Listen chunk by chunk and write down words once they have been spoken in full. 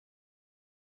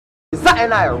Jah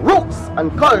I roots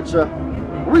and culture,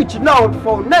 reaching out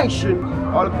for nation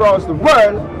all across the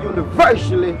world,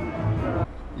 universally.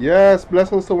 Yes,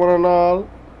 blessings to one and all.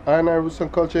 I roots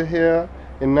and culture here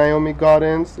in Naomi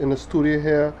Gardens in the studio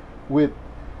here with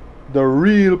the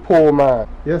real poor man.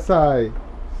 Yes, I.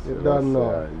 You don't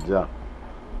know. Jah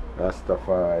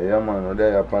Rastafari, yeah man, we're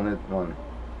there upon it, man.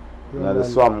 Now the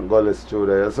Swamp Gully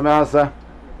Studios, you see me I say?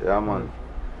 Yeah man.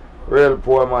 Real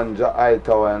poor man, Jah I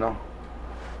Towa, you know.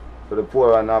 For the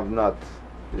poor and have not.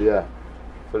 Yeah.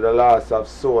 For the loss of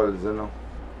souls, you know.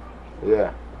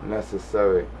 Yeah.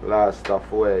 Necessary. Lost of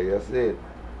way, you see it?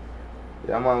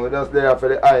 Yeah man, we're just there for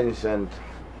the ancient.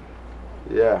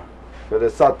 Yeah. For the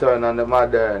Saturn and the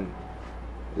modern.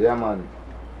 Yeah man.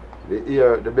 The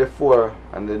here, the before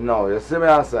and the now. You see me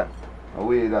I say? And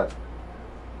we that.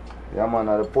 Yeah man,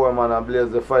 and the poor man and blaze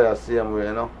the fire same way,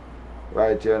 you know.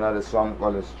 Right here in the Swamp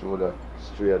Gully Studios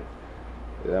straight.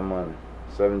 Yeah man.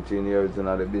 17 years in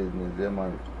the business, yeah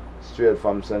man. Straight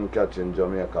from St. Catherine,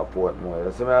 Jamaica, Portmore.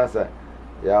 You see me I say?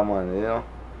 Yeah man, you know.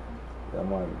 Yeah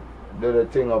man. Do the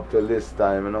thing up till this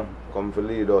time, you know. Come to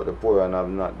lead out the poor and have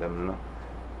not them, you know.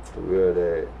 To where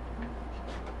they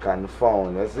can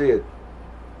found, you see it?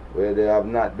 Where they have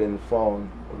not been found,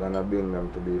 we're gonna bring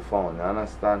them to be found, you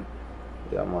understand?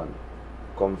 Yeah man.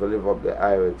 Come to live up the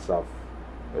Irish of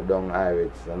the dung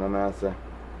Irish, you know what I say?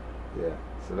 Yeah,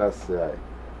 so that's right.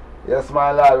 Yes my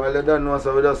lord, well you don't know,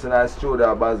 so we just in a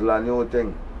studio Basil a new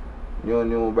thing.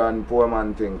 New brand poor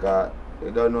man thing, cause you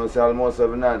don't know, so almost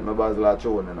every night my Basil a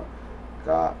tune, you know.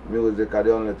 Cause music is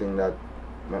the only thing that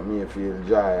make me feel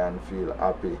joy and feel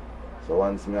happy. So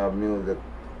once me have music,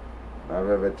 I have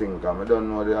everything, cause I don't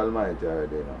know the Almighty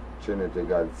already, you know. Trinity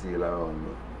God seal around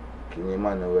me. King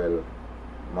Emmanuel,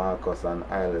 Marcus and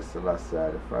Haile Selassie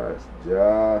the first.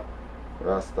 Jah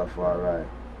Rastafari.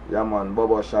 Yeah man,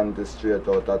 Bobo Shanti straight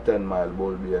out a 10 mile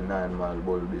bull be a 9 mile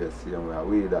bull be a same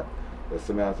way. We that. You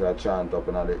see me I say I chant up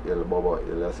in the hill, Bobo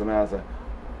Hill. You see me I say.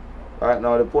 Right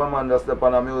now the poor man just step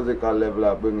on a musical level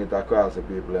and bring it across the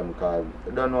people them, cause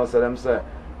you don't know, so them say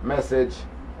message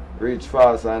reach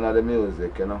faster in the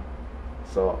music, you know.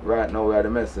 So right now we are the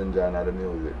messenger in the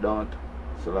music, don't?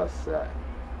 So that's right.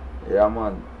 Yeah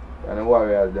man. And the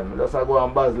warriors them. Just go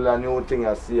and Basil a new thing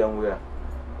I see them where.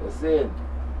 You see it?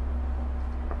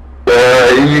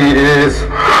 There he is,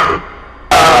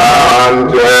 and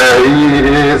there he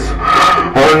is.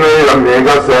 Only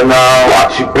Omega say now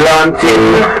what she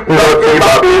planting, nothing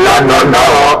Babylon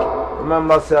no.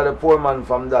 Remember say the poor man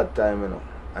from that time, you know,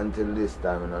 until this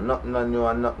time, you know, nothing new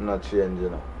and nothing not change, you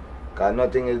know. Cause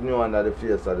nothing is new under the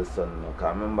face of the sun, you know.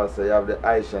 Cause remember say you have the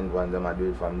ancient ones, them I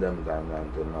do it from them time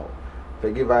until now.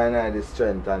 Forgive I and the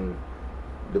strength and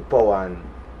the power and,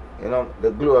 you know,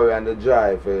 the glory and the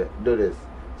drive to do this.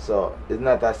 So it's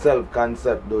not a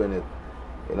self-concept doing it.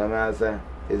 You know what I'm saying?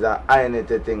 It's a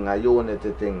unity thing, a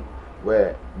unity thing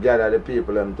where gather the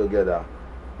people them together.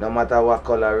 No matter what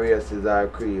color, races or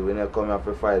creed, we never come here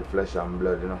to fight flesh and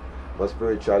blood, you know. But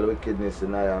spiritual wickedness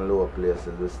in high and lower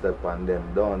places, we step on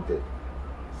them, don't it?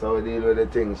 So we deal with the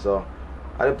thing. So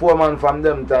and the poor man from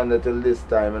them time till this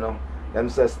time, you know.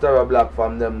 Them say stir black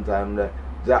from them time, the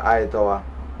Jah I Towa.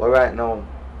 But right now,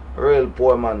 real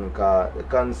poor man, cause the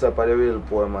concept of the real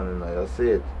poor man, you know, you see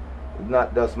it. It's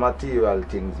not just material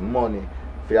things, money,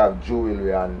 if you have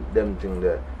jewelry and them things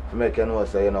there, to make you know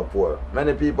say you're not poor.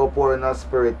 Many people poor in a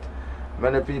spirit,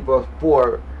 many people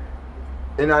poor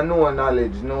in a no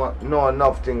knowledge, know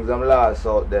enough things them lost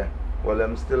out there. Well,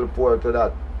 them still poor to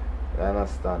that, you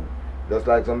understand? Just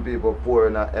like some people poor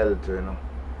in a health, you know.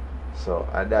 So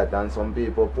at that, and some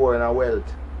people poor in a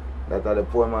wealth. That are the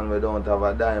poor man we don't have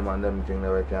a dime and them things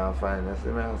that we can't find, you see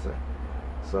me I say?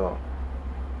 So,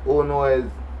 who knows,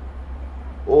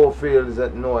 who feels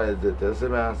it knows it, you see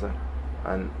me I say?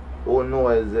 And who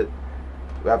knows it,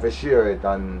 we have to share it,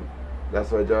 and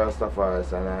that's why Jah Rastafari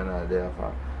and I are there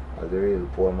for, as the real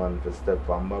poor man to step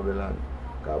from Babylon,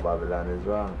 because Babylon is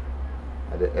wrong.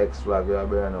 And the X flag we are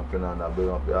burning up in and bring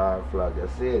up the R flag, you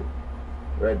see it?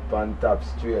 Red pan top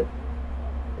straight.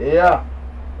 Yeah,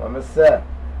 what me say?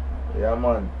 Yeah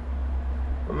man.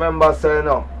 Remember say you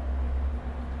know,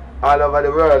 all over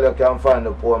the world you can find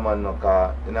the poor man no,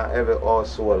 cause in every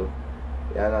household,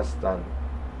 you understand?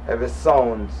 Every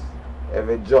sounds,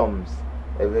 every drums,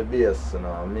 every bass, you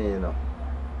know, me you know.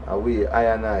 And we,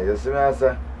 I and I, you see me I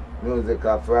say? Music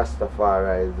of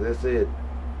Rastafari, you see it?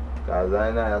 Cause I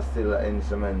and I are still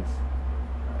instruments,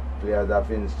 players of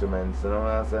instruments, you know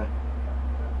what I say?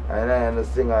 And I and the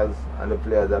singers and the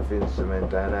players of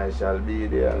instruments, and I shall be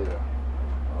there.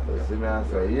 So see me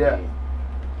and say, yeah.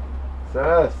 So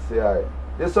let's see.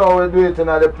 This is how we do it in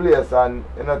the place, and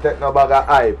you know take no bag of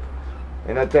hype.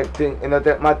 You know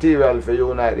take material for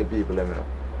unite the people, you know.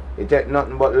 It take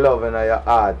nothing but love in your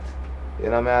heart. You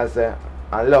know what I say?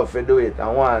 And love to do it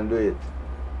and want to do it.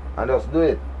 And just do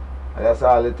it. And that's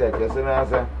all it takes. You see what I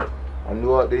say? And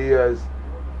throughout the years,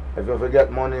 if you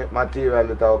forget money, material,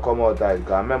 it will come out of it.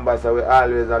 Because remember, so we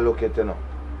always look at it, you know.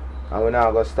 And we're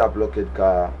not going to stop looking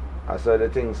because I saw the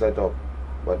thing set up.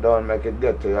 But don't make it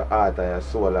get to your heart and your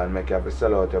soul and make you have to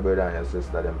sell out your brother and your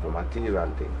sister them for material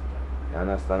things. You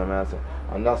understand what I'm saying?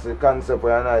 And that's the concept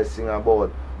where I sing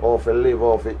about how to live,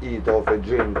 how to eat, how to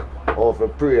drink, how to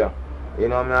pray. You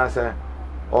know what I'm saying?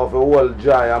 How to hold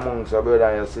joy amongst your brother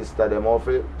and your sister them, how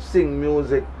to sing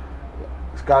music.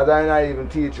 Because I not even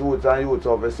teach youth and youth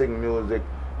how to sing music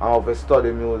and how to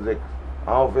study music and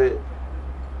how to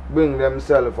bring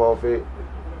themselves, how to,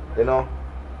 you know,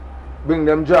 bring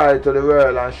them joy to the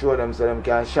world and show them so them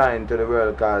can shine to the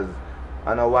world. Because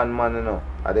I know one man, you know,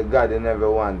 are the God in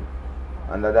everyone.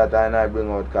 And that I bring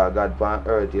out because God on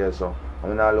earth here, so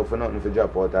I'm not look for nothing to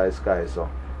drop out of the sky. So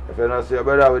if you don't see your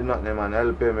brother with nothing, man,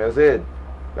 help him, you see it.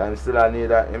 Him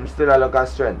still a look at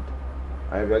strength.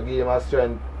 And if you give him a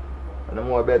strength, and the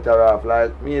more better off.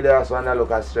 Like me, there's one that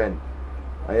look at strength.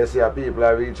 And you see how people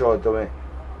reach out to me.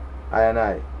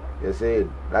 I. You see it.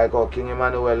 Like how King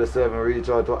Emmanuel VII reach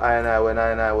out to I when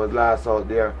I was last out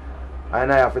there. I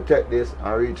have to take this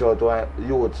and reach out to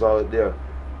youths out there.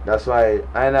 That's why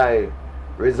I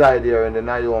reside here in the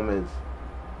Naomis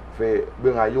to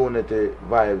bring a unity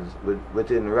vibes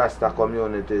within Rasta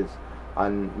communities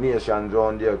and nations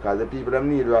around there, because the people them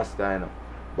need Rasta, you know.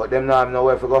 But them not have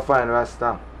nowhere to go find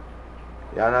Rasta.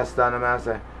 You understand what I'm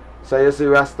saying? So you see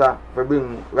Rasta, for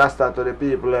bring Rasta to the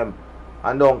people them,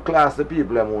 and don't class the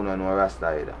people them who don't know Rasta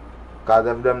either. Because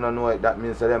if them don't know it, that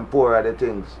means that them poor are the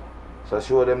things. So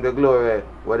show them the glory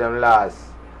where them last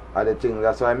are the things.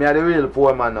 That's why me are the real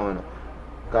poor man now, you know.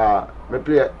 Because I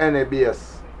play any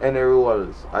bass, any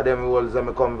roles, and them roles that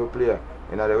I come to play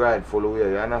in the rightful way.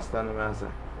 You understand what I'm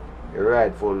saying? The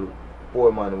rightful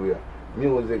poor man way.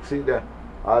 Music, see there,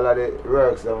 all of the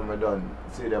works that I done.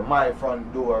 See there, my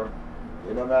front door,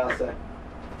 you know what I'm saying?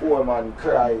 Poor man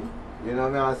cry, you know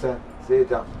what I'm saying? See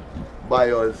it,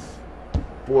 by us,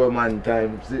 poor man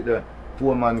time, see there,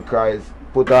 poor man cries,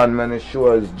 put on many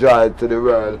shows, joy to the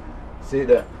world. See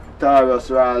there, Taurus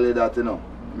rally that, you know.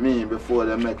 Me before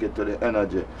they make it to the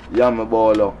energy.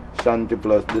 Yamabolo, Shanti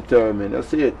Plus, Determined. You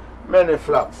see it? Many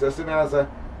flocks. You see me I say?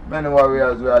 Many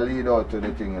warriors will lead out to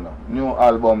the thing, you know. New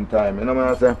album time. You know what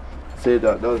I say? Say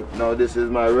that. Now this is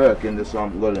my work in the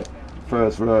Swamp Gully.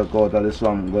 First work out of the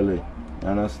Swamp Gully. You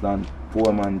understand?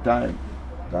 Poor man time.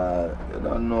 You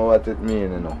don't know what it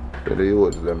means, you know. To the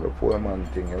youths, them the poor man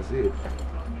thing, you see it?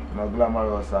 No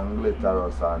glamorous and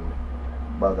glitterous and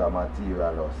bag of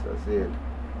materialous, you see it?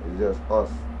 It's just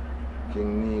us,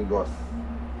 King Negos,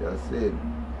 you see it?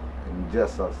 And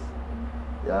Jesus,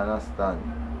 you understand?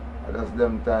 And that's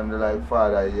them time they like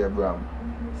Father Abraham,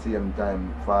 same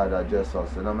time Father Jesus,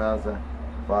 you know what I'm saying?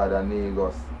 Father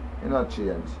Negos, you know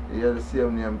change. You hear the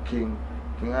same name King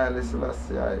Haile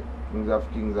Selassie, Kings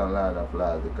of Kings and Lord of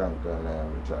Lords, the conqueror and Lion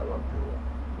of the tribe of Judah.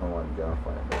 No one can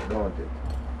find out, don't it?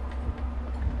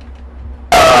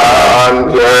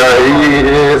 And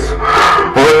yes,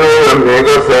 only the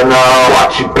niggas say now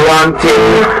what she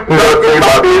planting, dirty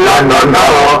Babylon no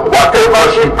know. Whatever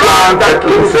she plant, that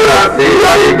King Selassie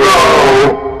I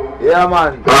grow. Yeah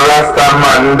man. Rasta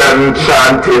man them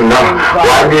chanting now,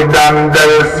 why the damn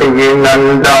them singing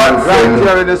and dancing. Right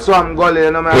here in the Swamp Gully,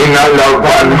 you know man. In a love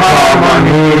and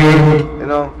harmony. You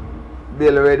know,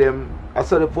 build rhythm. I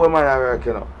saw the poor man I work,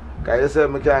 you know. Because you said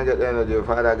I can't get the energy,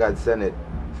 Father God send it.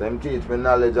 So him teach me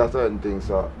knowledge of certain things,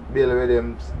 so build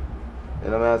rhythms, you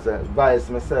know what I'm saying, vice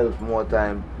myself more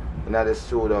time in the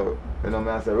studio, you know what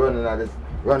I'm saying,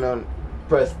 running,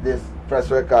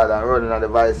 press record and running at the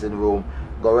vicing room,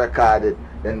 go record it,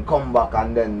 then come back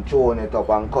and then tune it up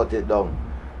and cut it down.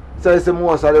 So it's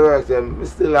most of the work, I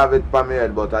still have it for my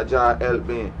head, but I just help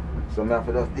me, so I have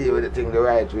to just deal with the thing the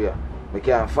right way. I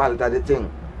can't falter the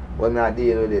thing when I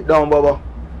deal with it. Don't, Bubba?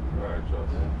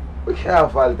 We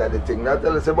can't falter the thing. I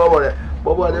tell you, say, Bubba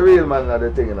the real man of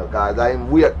the thing, you know, because I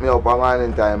wake me up at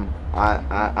morning time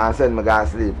and send me to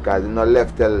sleep, because he not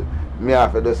left till me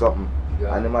have to do something.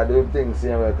 Yeah. And I do things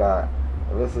same way, because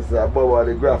this is Bubba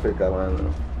the graphic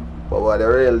man, Bubba the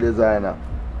real designer.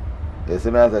 You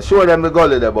see me, I say, show them the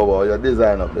gully there, Bubba, your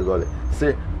design of the gully.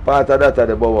 See, part of that of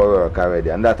the Bubba work already,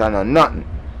 and that are nothing.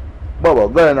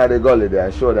 Bubba, go in the gully there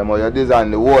and show them how you design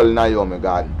the whole Naomi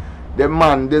Garden. The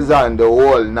man designed the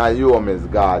whole Naomi's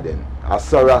garden. I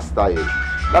saw Rasta is.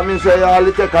 That means you all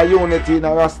take a unity in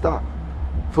a Rasta.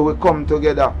 For we come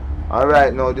together. And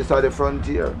right now, this is the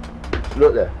frontier.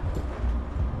 Look there.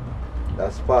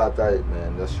 That's part of it,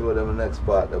 man. Just show them the next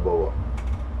part about.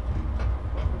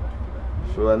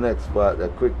 Show the next part, they're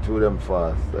quick through them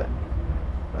fast.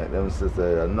 Like them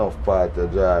sister, enough part to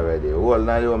draw already. Whole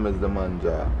Naomi is the man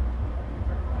draw.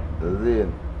 You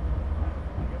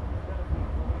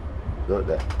see? Look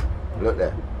there. Look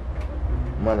there.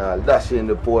 Man, I'll dash in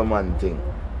the poor man thing.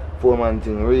 Poor man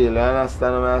thing real, you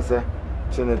understand what I say?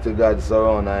 Trinity God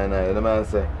surround I, you know what I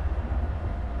say?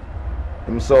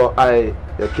 Him so high,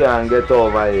 you can't get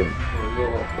over him.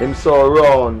 Him so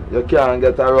round, you can't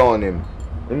get around him.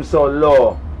 Him so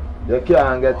low, you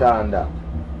can't get under.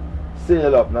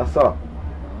 Sail up now, sir.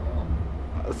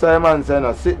 So man say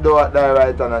no, sit down at thy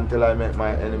right hand until I make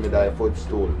my enemy thy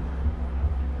footstool.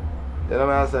 You know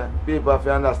what I say? People have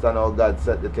to understand how God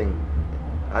set the thing.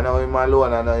 I know him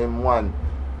alone, I know him one.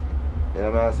 You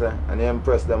know what I say? And he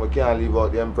impress them, we can't leave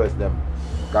out the impress them.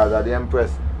 Because of the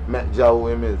impress met Jah who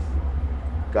him is.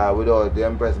 Because without the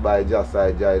impress by Jah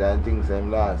side, Jah then things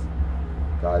him last.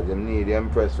 Because him need the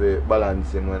impress to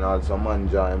balance him when also man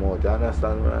draw him out. You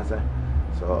understand what I say?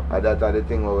 So that's the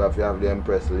thing where we have to have the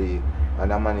Empress League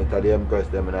and I monitor the Empress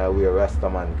them in a way Rasta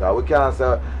man. Because we can't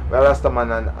say we're Rasta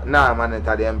man and nah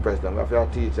monitor the Empress them. We have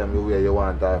to teach them the way you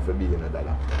want her to be in the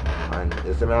dollar. And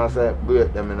you see me I say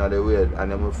break them in the way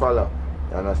and then we follow.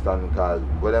 You understand? Because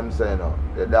what them say now,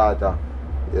 the daughter,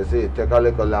 you see it take a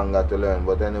little longer to learn,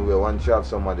 but anyway once you have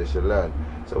somebody she learn.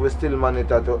 So we still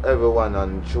monitor to everyone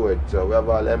and show it. So we have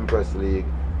all Empress League,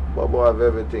 but we have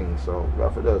everything. So we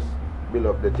have to just build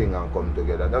up the thing and come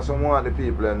together. That's what more the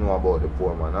people know about the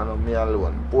poor man. I know me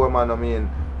alone. Poor man I mean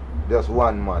just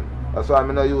one man. That's why I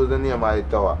don't use the name I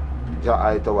Towa. Jah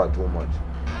I Towa too much.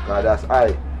 Because that's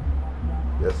I.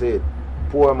 You see it.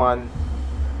 Poor man,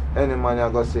 any man you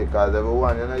go see because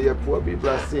everyone, you know, you poor people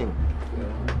are sing.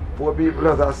 Yeah. Poor people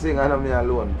are sing, I know me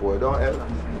alone poor. Don't ever.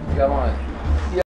 Come on.